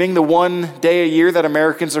Thanksgiving, the one day a year that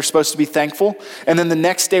Americans are supposed to be thankful. And then the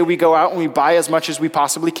next day we go out and we buy as much as we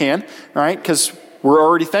possibly can, right? Because we're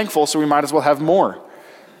already thankful, so we might as well have more.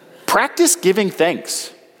 Practice giving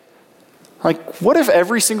thanks. What if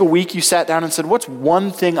every single week you sat down and said, what's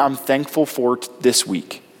one thing I'm thankful for this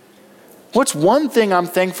week? What's one thing I'm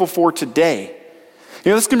thankful for today?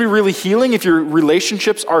 This can be really healing if your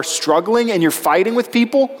relationships are struggling and you're fighting with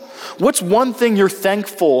people. What's one thing you're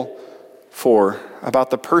thankful for about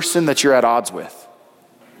the person that you're at odds with?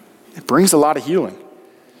 It brings a lot of healing.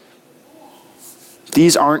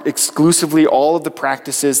 These aren't exclusively all of the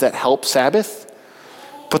practices that help Sabbath,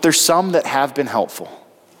 but there's some that have been helpful.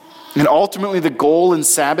 And ultimately, the goal in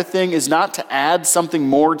Sabbathing is not to add something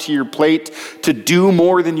more to your plate, to do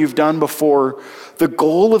more than you've done before. The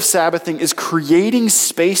goal of Sabbathing is creating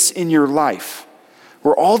space in your life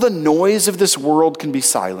where all the noise of this world can be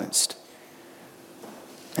silenced.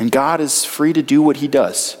 And God is free to do what he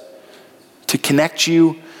does, to connect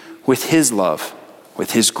you with his love,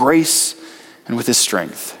 with his grace, and with his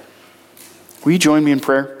strength. Will you join me in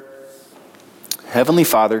prayer? Heavenly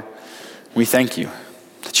Father, we thank you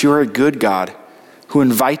that that you are a good God who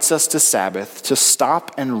invites us to Sabbath, to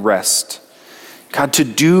stop and rest. God, to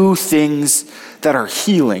do things that are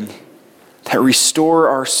healing, that restore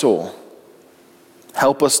our soul.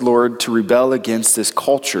 Help us, Lord, to rebel against this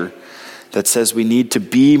culture that says we need to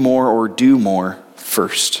be more or do more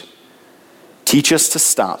first. Teach us to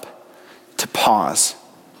stop, to pause,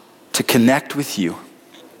 to connect with you.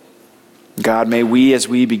 God, may we, as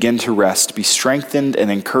we begin to rest, be strengthened and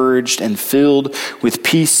encouraged and filled with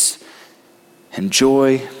peace and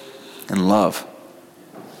joy and love,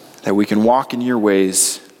 that we can walk in your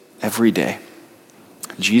ways every day.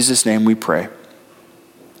 In Jesus' name we pray.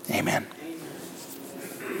 Amen.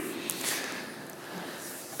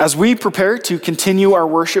 As we prepare to continue our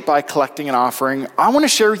worship by collecting an offering, I want to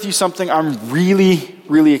share with you something I'm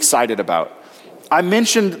really excited about. I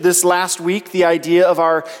mentioned this last week, the idea of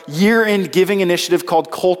our year-end giving initiative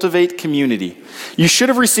called Cultivate Community. You should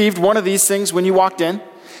have received one of these things when you walked in.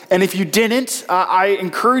 And if you didn't, I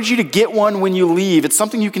encourage you to get one when you leave. It's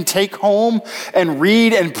something you can take home and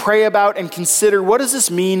read and pray about and consider, what does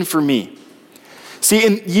this mean for me? See,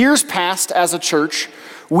 in years past as a church,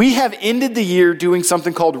 we have ended the year doing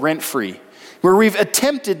something called rent-free, where we've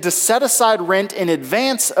attempted to set aside rent in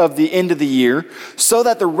advance of the end of the year so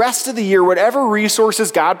that the rest of the year, whatever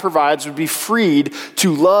resources God provides, would be freed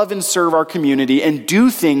to love and serve our community and do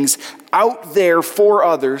things out there for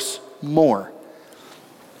others more.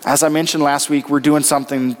 As I mentioned last week, we're doing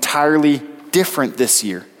something entirely different this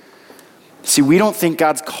year. See, we don't think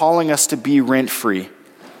God's calling us to be rent-free,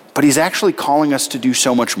 but he's actually calling us to do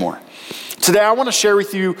so much more. Today, I want to share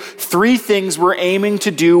with you 3 things we're aiming to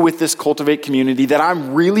do with this Cultivate community that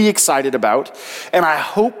I'm really excited about, and I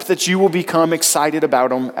hope that you will become excited about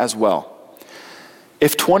them as well.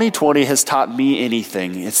 If 2020 has taught me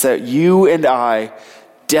anything, it's that you and I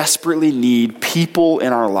desperately need people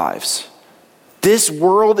in our lives. This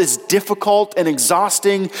world is difficult and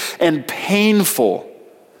exhausting and painful,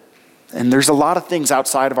 and there's a lot of things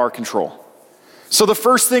outside of our control. So the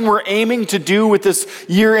first thing we're aiming to do with this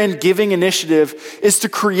year-end giving initiative is to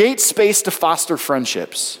create space to foster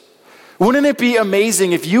friendships. Wouldn't it be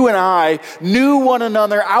amazing if you and I knew one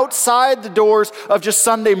another outside the doors of just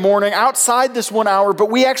Sunday morning, outside this 1 hour, but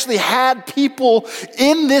we actually had people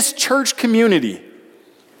in this church community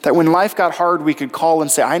that when life got hard, we could call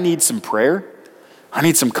and say, I need some prayer. I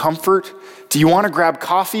need some comfort. Do you want to grab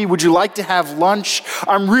coffee? Would you like to have lunch?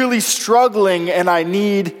 I'm really struggling and I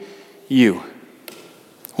need you.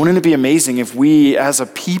 Wouldn't it be amazing if we as a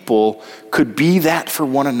people could be that for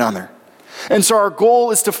one another? And so our goal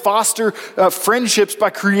is to foster friendships by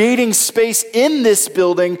creating space in this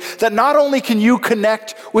building that not only can you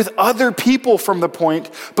connect with other people from the point,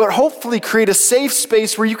 but hopefully create a safe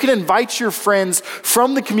space where you can invite your friends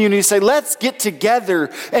from the community and say, let's get together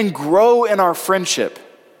and grow in our friendship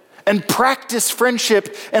and practice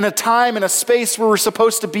friendship in a time and a space where we're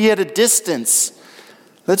supposed to be at a distance.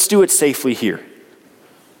 Let's do it safely here.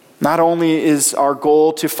 Not only is our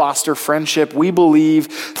goal to foster friendship, we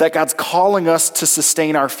believe that God's calling us to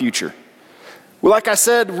sustain our future. Well, like I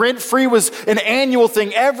said, rent-free was an annual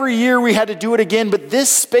thing. Every year we had to do it again, but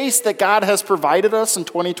this space that God has provided us in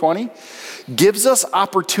 2020 gives us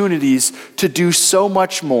opportunities to do so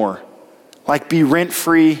much more, like be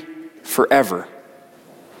rent-free forever.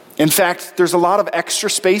 In fact, there's a lot of extra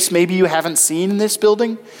space maybe you haven't seen in this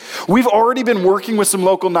building. We've already been working with some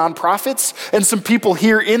local nonprofits and some people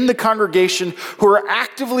here in the congregation who are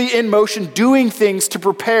actively in motion doing things to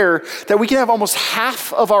prepare that we can have almost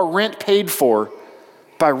half of our rent paid for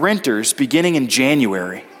by renters beginning in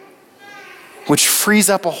January, which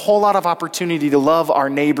frees up a whole lot of opportunity to love our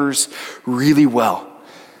neighbors really well.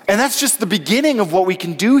 And that's just the beginning of what we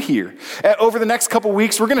can do here. Over the next couple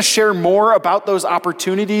weeks, we're going to share more about those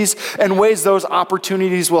opportunities and ways those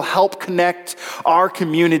opportunities will help connect our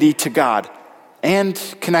community to God and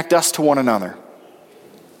connect us to one another.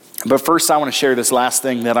 But first, I want to share this last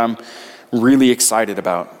thing that I'm really excited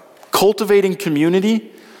about. Cultivating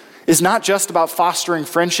community is not just about fostering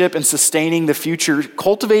friendship and sustaining the future.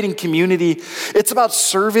 Cultivating community, it's about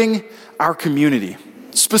serving our community.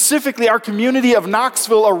 Specifically, our community of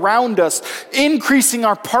Knoxville around us, increasing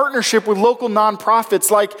our partnership with local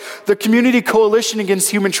nonprofits like the Community Coalition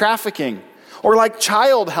Against Human Trafficking, or like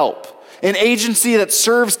Child Help, an agency that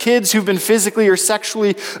serves kids who've been physically or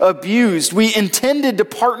sexually abused. We intended to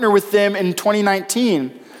partner with them in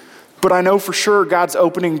 2019, but I know for sure God's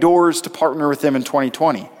opening doors to partner with them in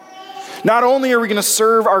 2020. Not only are we going to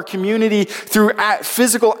serve our community through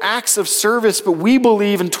physical acts of service, but we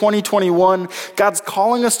believe in 2021, God's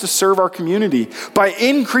calling us to serve our community by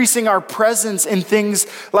increasing our presence in things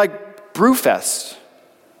like Brewfest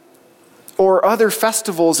or other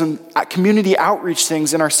festivals and community outreach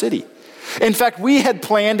things in our city. In fact, we had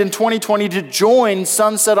planned in 2020 to join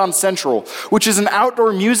Sunset on Central, which is an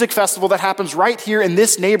outdoor music festival that happens right here in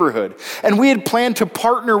this neighborhood. And we had planned to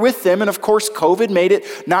partner with them, and of course, COVID made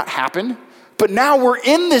it not happen. But now we're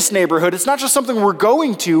in this neighborhood. It's not just something we're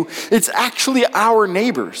going to, it's actually our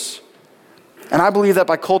neighbors. And I believe that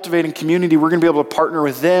by cultivating community, we're going to be able to partner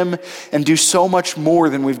with them and do so much more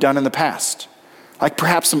than we've done in the past. Like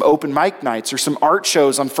perhaps some open mic nights or some art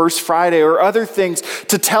shows on First Friday or other things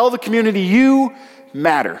to tell the community you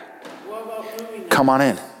matter. What about movie nights? Come on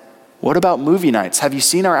in. What about movie nights? Have you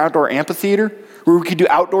seen our outdoor amphitheater where we could do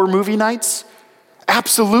outdoor movie nights?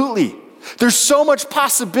 Absolutely. There's so much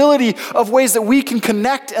possibility of ways that we can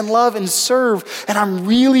connect and love and serve, and I'm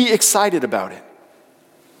really excited about it.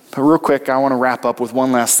 But real quick, I want to wrap up with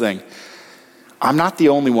one last thing. I'm not the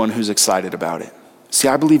only one who's excited about it. See,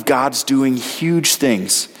 I believe God's doing huge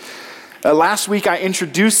things. Last week I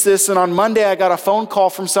introduced this, and on Monday I got a phone call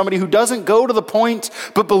from somebody who doesn't go to the point,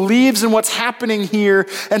 but believes in what's happening here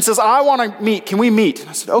and says, I want to meet. Can we meet? And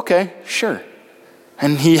I said, okay, sure.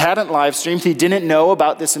 And he hadn't live streamed. He didn't know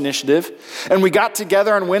about this initiative. And we got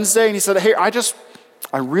together on Wednesday, and he said, hey,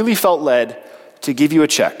 I really felt led to give you a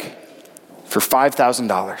check for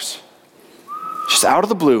 $5,000. Just out of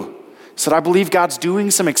the blue. He said, I believe God's doing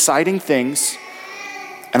some exciting things,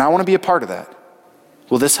 and I want to be a part of that.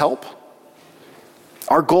 Will this help?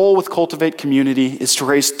 Our goal with Cultivate Community is to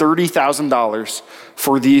raise $30,000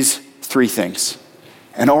 for these 3 things.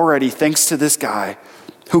 And already, thanks to this guy,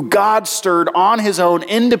 who God stirred on his own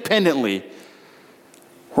independently,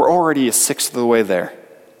 we're already a sixth of the way there.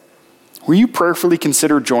 Will you prayerfully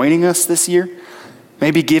consider joining us this year?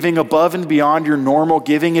 Maybe giving above and beyond your normal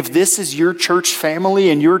giving. If this is your church family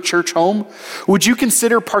and your church home, would you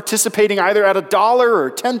consider participating either at $1 or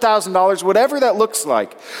 $10,000, whatever that looks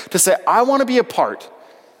like, to say, I want to be a part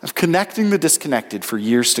of connecting the disconnected for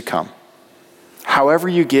years to come. However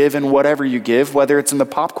you give and whatever you give, whether it's in the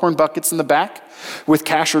popcorn buckets in the back with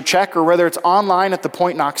cash or check, or whether it's online at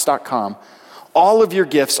thepointknox.com, all of your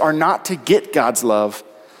gifts are not to get God's love,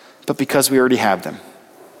 but because we already have them.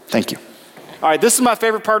 Thank you. All right, this is my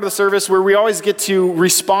favorite part of the service where we always get to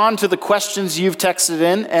respond to the questions you've texted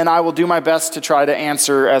in, and I will do my best to try to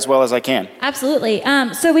answer as well as I can. Absolutely.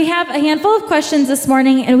 So we have a handful of questions this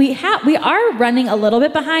morning, and we are running a little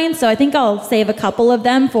bit behind, so I think I'll save a couple of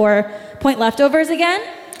them for Point Leftovers again.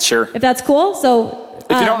 Sure. If that's cool. So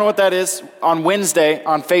if you don't know what that is, on Wednesday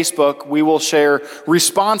on Facebook, we will share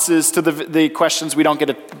responses to the questions we don't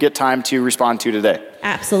get time to respond to today.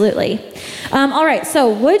 Absolutely. All right,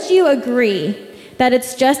 so would you agree that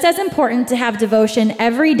it's just as important to have devotion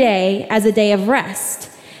every day as a day of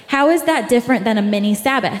rest? How is that different than a mini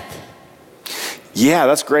Sabbath? Yeah,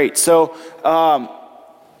 that's great. So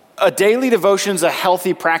a daily devotion is a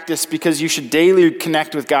healthy practice because you should daily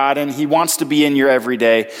connect with God, and He wants to be in your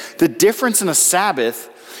everyday. The difference in a Sabbath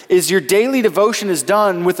is your daily devotion is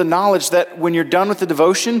done with the knowledge that when you're done with the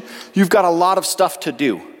devotion, you've got a lot of stuff to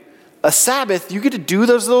do. A Sabbath, you get to do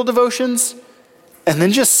those little devotions and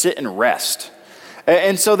then just sit and rest.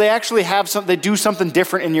 And so they actually they do something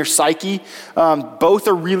different in your psyche. Both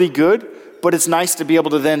are really good, but it's nice to be able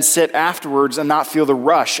to then sit afterwards and not feel the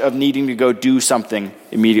rush of needing to go do something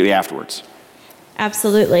immediately afterwards.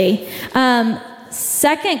 Absolutely.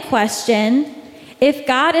 Second question, if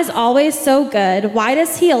God is always so good, why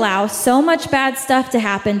does He allow so much bad stuff to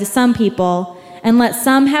happen to some people and let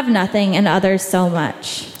some have nothing and others so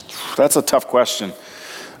much? That's a tough question.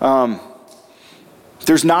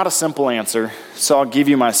 There's not a simple answer, so I'll give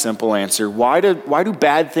you my simple answer. Why do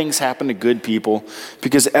bad things happen to good people?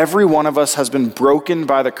 Because every one of us has been broken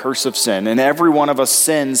by the curse of sin, and every one of us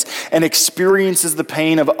sins and experiences the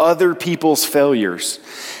pain of other people's failures.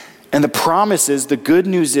 And the promise is, the good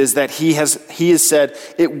news is that He has said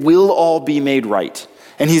it will all be made right.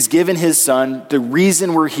 And He's given His Son. The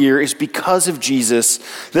reason we're here is because of Jesus,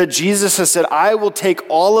 that Jesus has said, I will take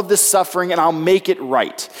all of this suffering and I'll make it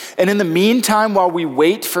right. And in the meantime, while we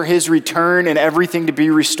wait for His return and everything to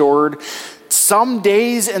be restored, some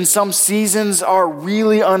days and some seasons are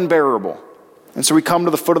really unbearable. And so we come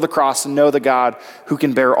to the foot of the cross and know the God who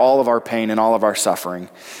can bear all of our pain and all of our suffering.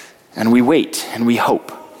 And we wait and we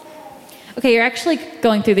hope. Okay, you're actually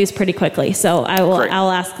going through these pretty quickly, so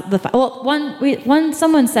I'll ask one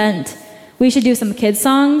someone sent, we should do some kids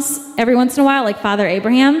songs every once in a while, like Father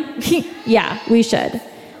Abraham. Yeah, we should.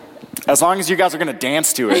 As long as you guys are going to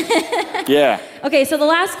dance to it. Yeah. Okay, so the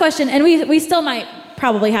last question, and we still might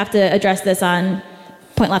probably have to address this on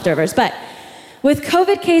Point Leftovers, but With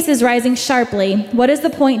COVID cases rising sharply, what is the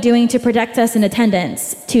point doing to protect us in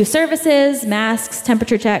attendance? 2 services, masks,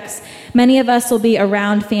 temperature checks. Many of us will be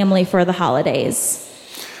around family for the holidays.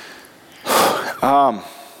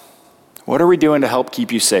 What are we doing to help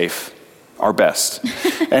keep you safe? Our best.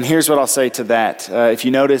 And here's what I'll say to that. If you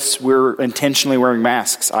notice, we're intentionally wearing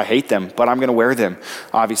masks. I hate them, but I'm going to wear them.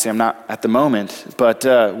 Obviously, I'm not at the moment, but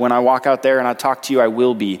when I walk out there and I talk to you, I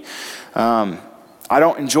will be. I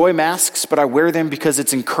don't enjoy masks, but I wear them because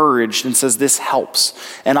it's encouraged and says this helps.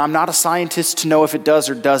 And I'm not a scientist to know if it does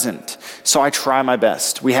or doesn't, so I try my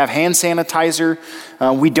best. We have hand sanitizer.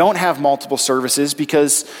 We don't have multiple services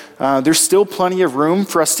because there's still plenty of room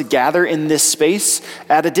for us to gather in this space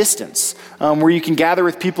at a distance, where you can gather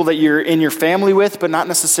with people that you're in your family with, but not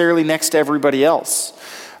necessarily next to everybody else.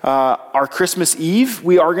 Our Christmas Eve,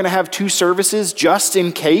 we are going to have 2 services just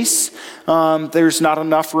in case there's not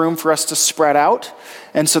enough room for us to spread out.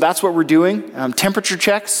 And so that's what we're doing. Temperature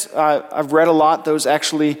checks, I've read a lot. Those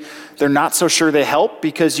actually, they're not so sure they help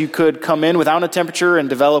because you could come in without a temperature and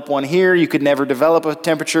develop one here. You could never develop a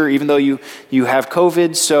temperature even though you have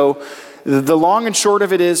COVID. So the long and short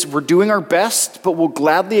of it is we're doing our best, but we'll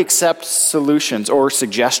gladly accept solutions or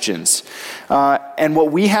suggestions. And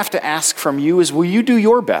what we have to ask from you is, will you do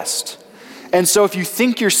your best? And so if you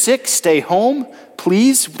think you're sick, stay home,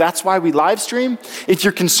 please. That's why we live stream. If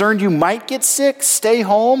you're concerned you might get sick, stay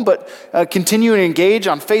home, but continue to engage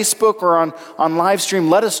on Facebook or on live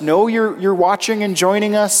stream. Let us know you're watching and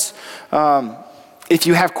joining us. If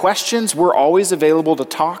you have questions, we're always available to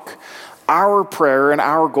talk. Our prayer and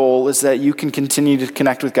our goal is that you can continue to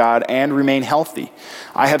connect with God and remain healthy.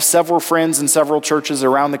 I have several friends in several churches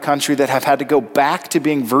around the country that have had to go back to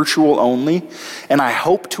being virtual only, and I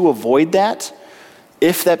hope to avoid that.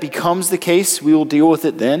 If that becomes the case, we will deal with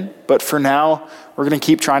it then. But for now, we're going to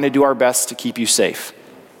keep trying to do our best to keep you safe.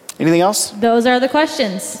 Anything else? Those are the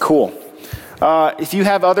questions. Cool. If you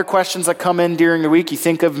have other questions that come in during the week, you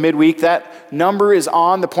think of midweek, that number is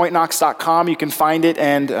on thepointknox.com. You can find it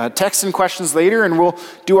and text in questions later, and we'll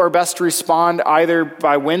do our best to respond either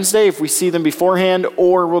by Wednesday if we see them beforehand,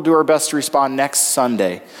 or we'll do our best to respond next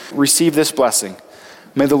Sunday. Receive this blessing.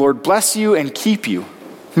 May the Lord bless you and keep you.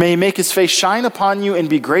 May he make his face shine upon you and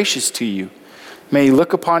be gracious to you. May he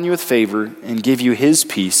look upon you with favor and give you his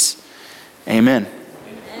peace. Amen.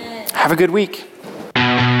 Amen. Have a good week.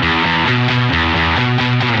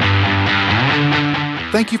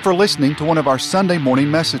 Thank you for listening to one of our Sunday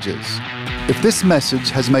morning messages. If this message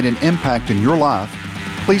has made an impact in your life,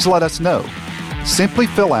 please let us know. Simply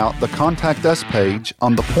fill out the Contact Us page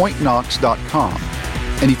on thepointknox.com.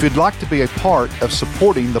 And if you'd like to be a part of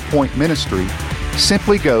supporting the Point Ministry,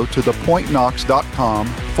 simply go to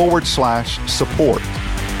thepointknox.com/support.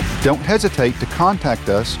 Don't hesitate to contact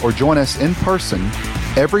us or join us in person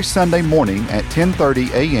every Sunday morning at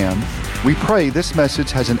 10:30 a.m. We pray this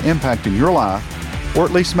message has an impact in your life, or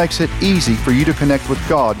at least makes it easy for you to connect with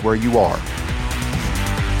God where you are.